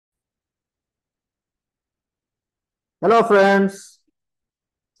Hello, friends.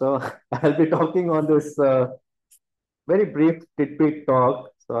 So I'll be talking on this very brief tidbit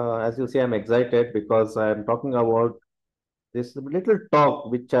talk. So as you see, I'm excited because I'm talking about this little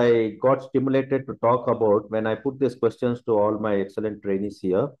talk which I got stimulated to talk about when I put these questions to all my excellent trainees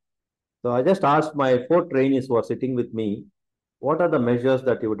here. So I just asked my four trainees who are sitting with me, what are the measures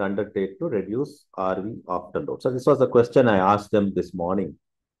that you would undertake to reduce RV afterload? So this was the question I asked them this morning.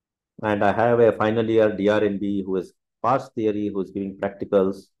 And I have a final year DRNB who is past theory, who is giving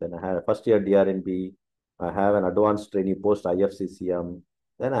practicals. Then I have a first year DRNB. I have an advanced trainee post IFCCM.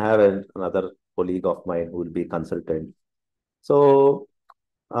 Then I have another colleague of mine who will be consultant. So,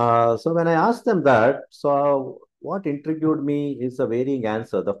 so when I asked them that, so what intrigued me is a varying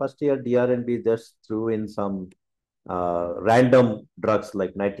answer. The first year DRNB just threw in some random drugs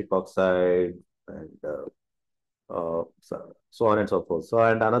like nitric oxide and so on and so forth. So,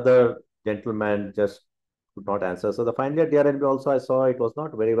 and another gentleman just could not answer. So, the final year DRNB also I saw it was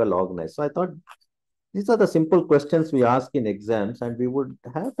not very well organized. So, I thought these are the simple questions we ask in exams, and we would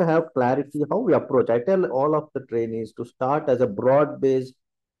have to have clarity how we approach. I tell all of the trainees to start as a broad based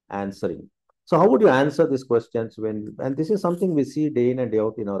answering. So, how would you answer these questions when, and this is something we see day in and day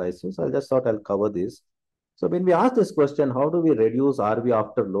out in our ICU. So, I just thought I'll cover this. So when we ask this question, how do we reduce RV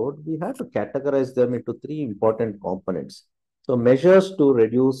afterload? We have to categorize them into three important components. So measures to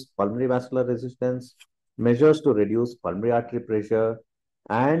reduce pulmonary vascular resistance, measures to reduce pulmonary artery pressure,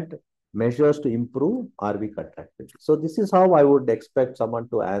 and measures to improve RV contractility. So this is how I would expect someone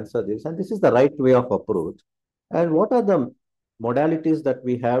to answer this, and this is the right way of approach. And what are the modalities that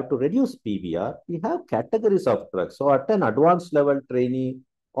we have to reduce PVR? We have categories of drugs. So at an advanced level trainee,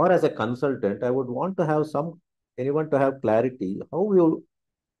 or as a consultant, I would want to have anyone to have clarity how you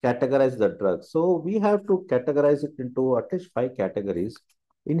categorize the drug. So we have to categorize it into at least five categories.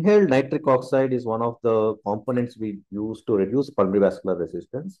 Inhaled nitric oxide is one of the components we use to reduce pulmonary vascular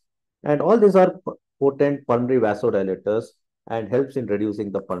resistance. And all these are potent pulmonary vasodilators and helps in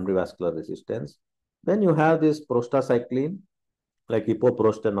reducing the pulmonary vascular resistance. Then you have this prostacyclin, like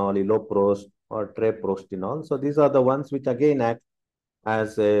ipoprostenol, iloprost, or treprostinol. So these are the ones which again act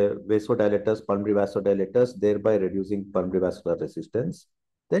as vasodilators, pulmonary vasodilators, thereby reducing pulmonary vascular resistance.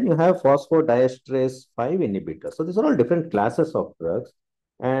 Then you have phosphodiesterase 5 inhibitors. So these are all different classes of drugs.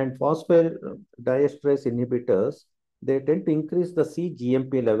 And phosphodiesterase inhibitors, they tend to increase the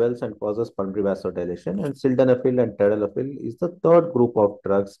cGMP levels and causes pulmonary vasodilation. And sildenafil and tadalafil is the third group of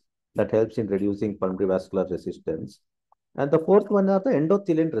drugs that helps in reducing pulmonary vascular resistance. And the fourth one are the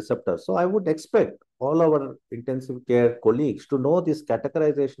endothelin receptors. So I would expect all our intensive care colleagues to know this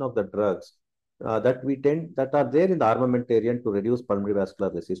categorization of the drugs that are there in the armamentarium to reduce pulmonary vascular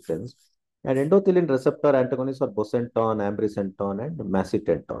resistance. And endothelin receptor antagonists are bosentan, ambrisentan, and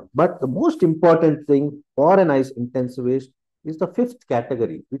macitentan. But the most important thing for an ICE intensivist is the fifth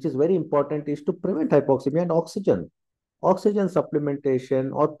category, which is very important, is to prevent hypoxemia and oxygen. Oxygen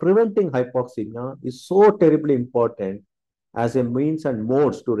supplementation or preventing hypoxemia is so terribly important as a means and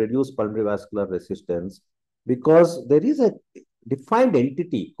modes to reduce pulmonary vascular resistance because there is a defined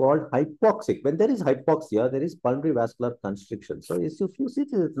entity called hypoxic. When there is hypoxia, there is pulmonary vascular constriction. So if you see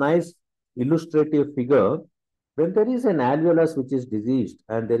this nice illustrative figure, when there is an alveolus which is diseased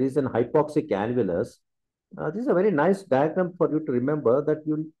and there is an hypoxic alveolus, this is a very nice diagram for you to remember that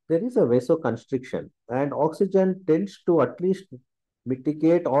there is a vasoconstriction and oxygen tends to at least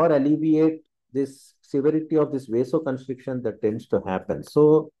mitigate or alleviate this severity of this vasoconstriction that tends to happen.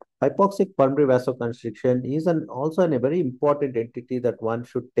 So hypoxic pulmonary vasoconstriction is also a very important entity that one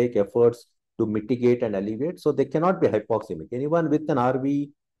should take efforts to mitigate and alleviate. So they cannot be hypoxemic. Anyone with an RV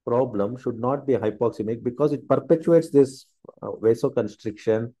problem should not be hypoxemic because it perpetuates this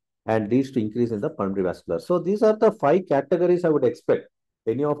vasoconstriction and leads to increase in the pulmonary vascular. So these are the five categories I would expect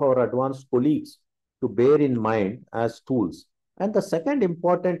any of our advanced colleagues to bear in mind as tools. And the second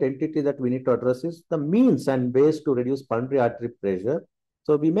important entity that we need to address is the means and ways to reduce pulmonary artery pressure.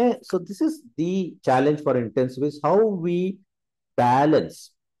 So this is the challenge for intensivists, how we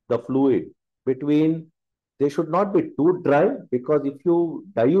balance the fluid between they should not be too dry because if you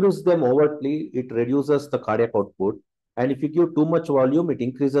diurese them overtly, it reduces the cardiac output. And if you give too much volume, it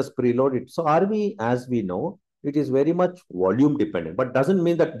increases preload. So RV, as we know, it is very much volume dependent, but doesn't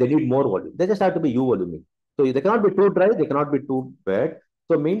mean that they need more volume. They just have to be euvolumic. So they cannot be too dry, they cannot be too wet.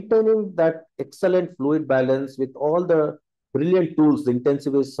 So maintaining that excellent fluid balance with all the brilliant tools the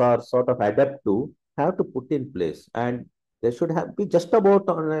intensivists are sort of adept to have to put in place. And they should have be just about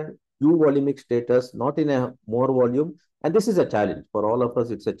on a euvolumic status, not in a more volume. And this is a challenge for all of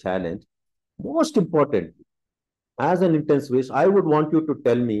us. It's a challenge. Most important, as an intensivist, I would want you to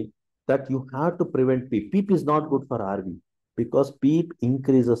tell me that you have to prevent PEEP. PEEP is not good for RV because PEEP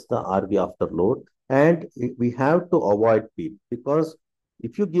increases the RV afterload, and we have to avoid PEEP because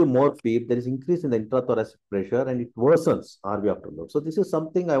if you give more PEEP, there is increase in the intrathoracic pressure and it worsens RV afterload. So this is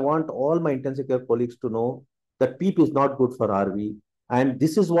something I want all my intensive care colleagues to know, that PEEP is not good for RV. And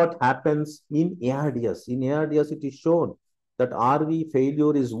this is what happens in ARDS. In ARDS, it is shown that RV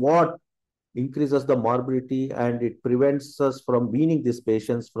failure is what increases the morbidity, and it prevents us from weaning these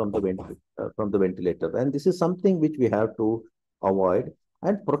patients from the ventilator. And this is something which we have to avoid.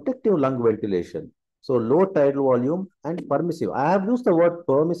 And protective lung ventilation. So low tidal volume and permissive. I have used the word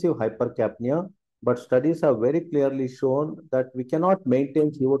permissive hypercapnia, but studies have very clearly shown that we cannot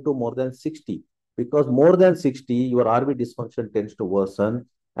maintain CO2 more than 60, because more than 60, your RV dysfunction tends to worsen.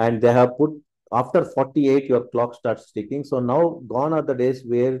 And they have put after 48, your clock starts ticking. So now gone are the days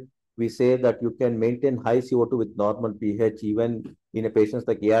where we say that you can maintain high CO2 with normal pH even in a patients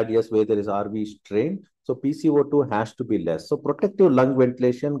like ARDS where there is RV strain. So PCO2 has to be less. So protective lung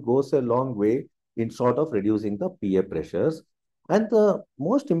ventilation goes a long way in sort of reducing the PA pressures. And the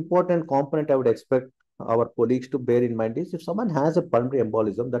most important component I would expect our colleagues to bear in mind is if someone has a pulmonary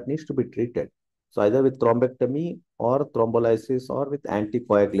embolism, that needs to be treated. So either with thrombectomy or thrombolysis or with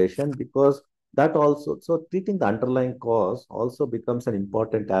anticoagulation, because that also, so treating the underlying cause also becomes an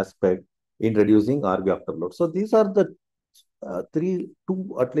important aspect in reducing RV afterload. So these are the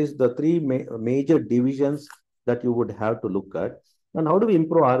at least the three major divisions that you would have to look at. And how do we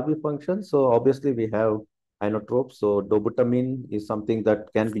improve RV function? So obviously we have inotropes. So dobutamine is something that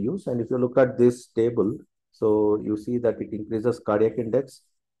can be used. And if you look at this table, so you see that it increases cardiac index,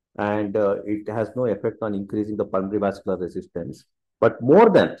 and it has no effect on increasing the pulmonary vascular resistance. But more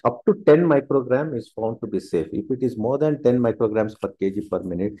than up to 10 microgram is found to be safe. If it is more than 10 micrograms per kg per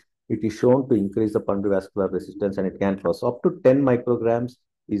minute, it is shown to increase the pulmonary vascular resistance, and it can cause up to 10 micrograms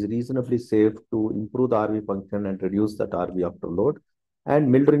is reasonably safe to improve the RV function and reduce that RV afterload.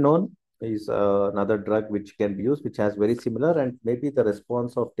 And milrinone is another drug which can be used, which has very similar, and maybe the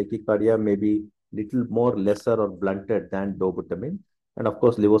response of tachycardia may be little more lesser or blunted than dobutamine. And of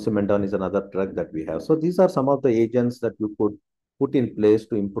course, levosimendan is another drug that we have. So these are some of the agents that you could put in place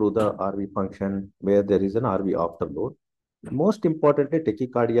to improve the RV function where there is an RV afterload. Most importantly,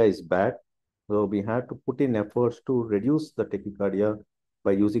 tachycardia is bad. So we have to put in efforts to reduce the tachycardia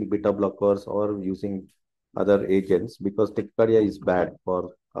by using beta blockers or using other agents, because tachycardia is bad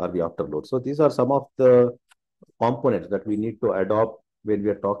for RV afterload. So these are some of the components that we need to adopt when we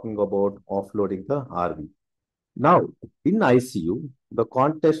are talking about offloading the RV. Now, in ICU, the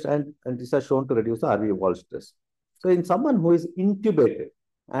contest and this are shown to reduce the RV wall stress. So, in someone who is intubated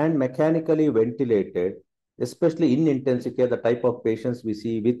and mechanically ventilated, especially in intensive care, the type of patients we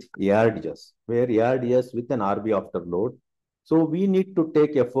see with ARDS, where ARDS with an RV afterload. So, we need to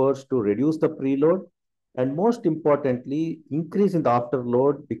take efforts to reduce the preload, and most importantly, increase in the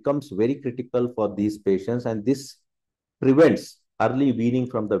afterload becomes very critical for these patients, and this prevents early weaning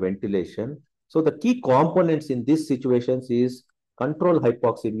from the ventilation. So the key components in these situations is control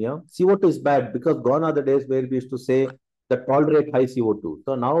hypoxemia. CO2 is bad because gone are the days where we used to say that tolerate high CO2.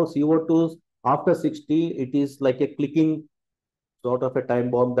 So now CO2 after 60, it is like a clicking sort of a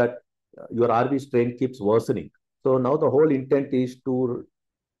time bomb that your RV strain keeps worsening. So now the whole intent is to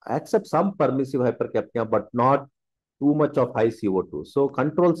accept some permissive hypercapnia, but not too much of high CO2. So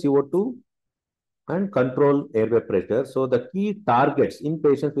control CO2 and control airway pressure. So the key targets in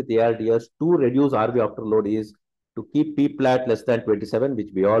patients with ARDS to reduce RV afterload is to keep P flat less than 27, which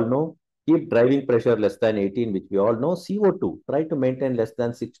we all know, keep driving pressure less than 18, which we all know, CO2, try to maintain less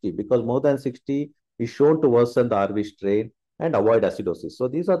than 60, because more than 60 is shown to worsen the RV strain, and avoid acidosis. So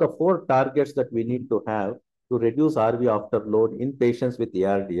these are the four targets that we need to have to reduce RV afterload in patients with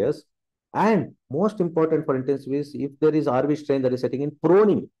ARDS. And most important for intensive is if there is RV strain that is setting in,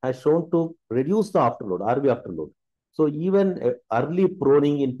 proning has shown to reduce the afterload, RV afterload. So even early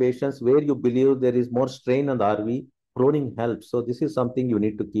proning in patients where you believe there is more strain on the RV, proning helps. So this is something you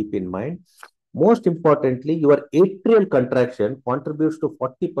need to keep in mind. Most importantly, your atrial contraction contributes to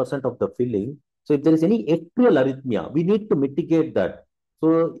 40% of the filling. So if there is any atrial arrhythmia, we need to mitigate that.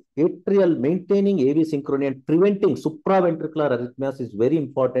 So atrial, maintaining AV synchrony and preventing supraventricular arrhythmias is very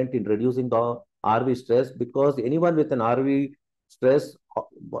important in reducing the RV stress, because anyone with an RV stress,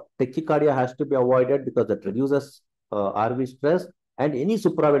 tachycardia has to be avoided because that reduces RV stress, and any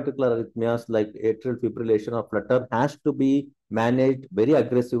supraventricular arrhythmias like atrial fibrillation or flutter has to be managed very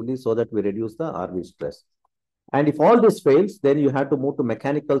aggressively so that we reduce the RV stress. And if all this fails, then you have to move to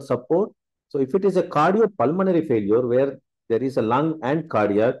mechanical support. So if it is a cardiopulmonary failure where there is a lung and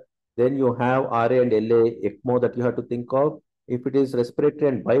cardiac, then you have RA and LA ECMO that you have to think of. If it is respiratory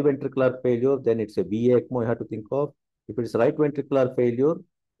and biventricular failure, then it's a VA ECMO you have to think of. If it is right ventricular failure,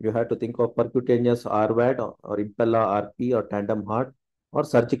 you have to think of percutaneous RVAD or Impella RP or tandem heart or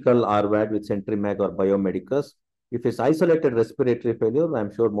surgical RVAD with Centrimag or Biomedicus. If it's isolated respiratory failure,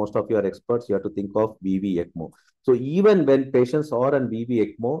 I'm sure most of you are experts, you have to think of VV ECMO. So even when patients are on VV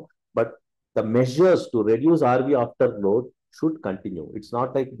ECMO, but the measures to reduce RV afterload should continue. It's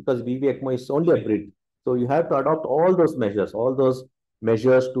not like because VV ECMO is only a bridge. So you have to adopt all those measures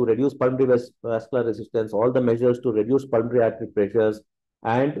to reduce pulmonary vascular resistance, all the measures to reduce pulmonary artery pressures,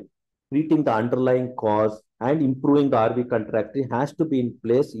 and treating the underlying cause and improving the RV contractility has to be in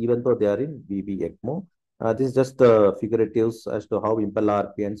place even though they are in VV ECMO. This is just the figuratives as to how Impella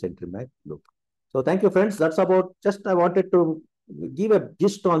RP and Centrimag look. So thank you, friends. That's about just I wanted to give a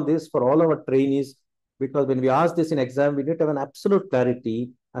gist on this for all our trainees because when we ask this in exam, we need to have an absolute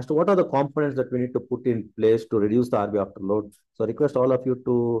clarity as to what are the components that we need to put in place to reduce the RV afterload. So I request all of you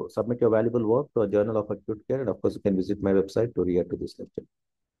to submit your valuable work to a Journal of Acute Care. And of course, you can visit my website to react to this lecture.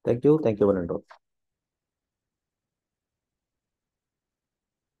 Thank you. Thank you, one and all.